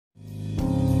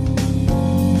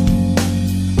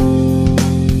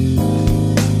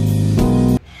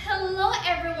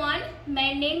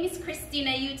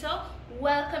Christina Yuto.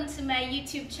 Welcome to my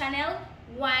YouTube channel,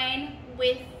 Wine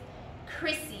with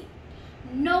Chrissy.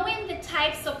 Knowing the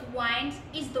types of wines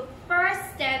is the first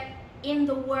step in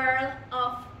the world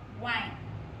of wine.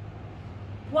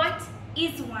 What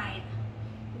is wine?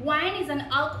 Wine is an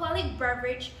alcoholic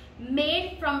beverage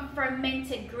made from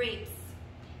fermented grapes.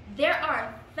 There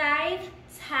are 5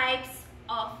 types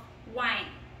of wine: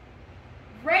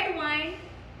 red wine,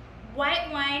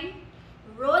 white wine,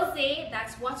 rosé,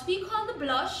 that's what we call the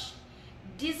blush,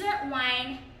 dessert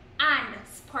wine, and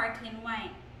sparkling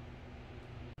wine.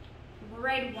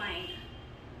 Red wine.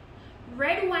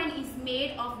 Red wine is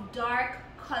made of dark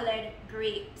colored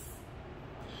grapes.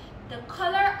 The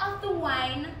color of the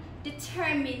wine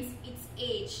determines its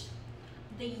age.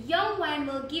 The young wine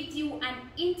will give you an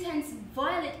intense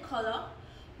violet color,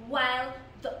 while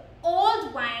the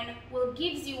old wine will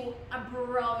give you a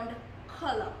brown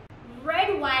color.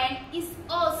 Red wine is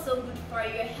also good for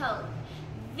your health.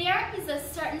 There is a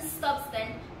certain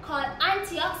substance called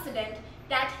antioxidant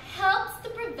that helps to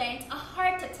prevent a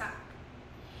heart attack.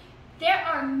 There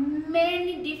are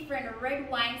many different red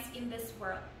wines in this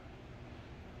world,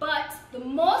 but the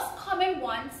most common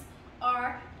ones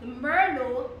are the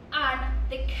Merlot and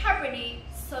the Cabernet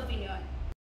Sauvignon.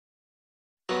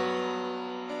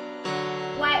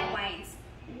 White wines.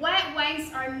 White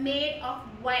wines are made of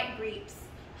white grapes.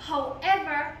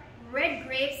 However, red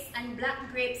grapes and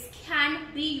black grapes can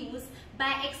be used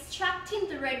by extracting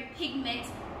the red pigment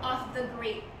of the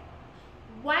grape.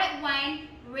 White wine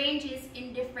ranges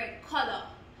in different color,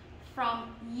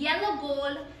 from yellow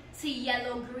gold to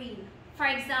yellow green. For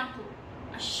example,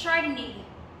 a Chardonnay,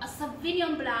 a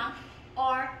Sauvignon Blanc,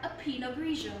 or a Pinot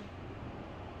Grigio.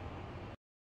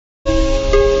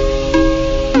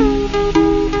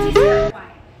 Dessert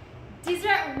wine.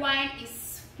 Dessert wine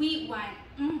is sweet wine.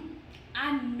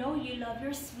 I know you love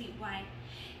your sweet wine.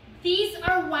 These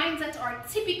are wines that are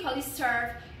typically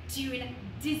served during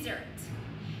dessert.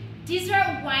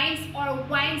 Dessert wines are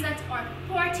wines that are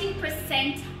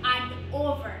 14% and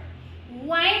over.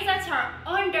 Wines that are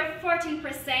under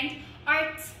 14%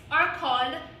 are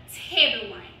called table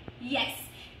wine. Yes,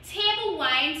 table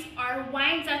wines are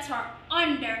wines that are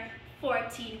under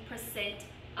 14%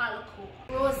 alcohol.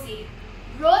 Rosé.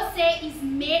 Rosé is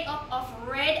made up of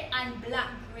red and black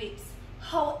grapes.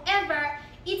 However,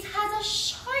 it has a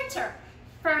shorter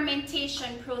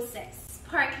fermentation process.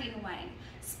 Sparkling wine.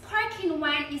 Sparkling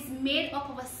wine is made up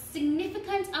of a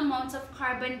significant amount of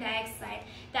carbon dioxide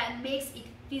that makes it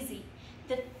fizzy.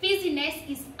 The fizziness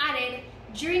is added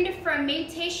during the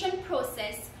fermentation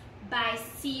process by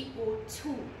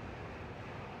CO2.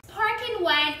 Sparkling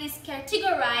wine is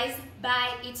categorized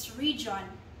by its region.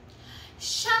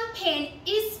 Champagne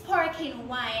is sparkling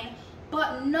wine,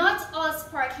 but not all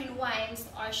sparkling wines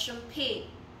are champagne.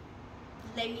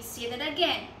 Let me say that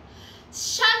again.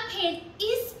 Champagne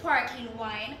is sparkling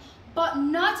wine, but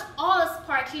not all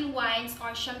sparkling wines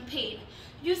are champagne.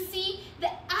 You see, the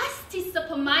Asti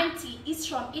Spumante is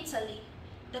from Italy,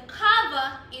 the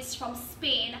Cava is from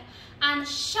Spain, and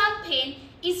Champagne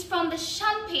is from the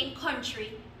Champagne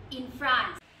country in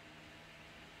France.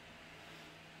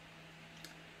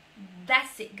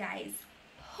 That's it, guys.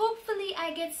 Hopefully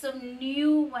I get some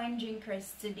new wine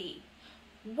drinkers today.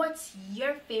 What's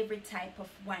your favorite type of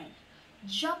wine?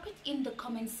 Drop it in the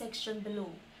comment section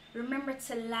below. Remember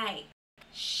to like,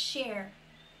 share,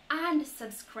 and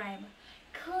subscribe.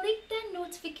 Click the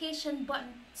notification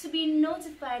button to be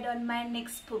notified on my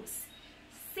next post.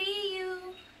 See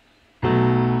you!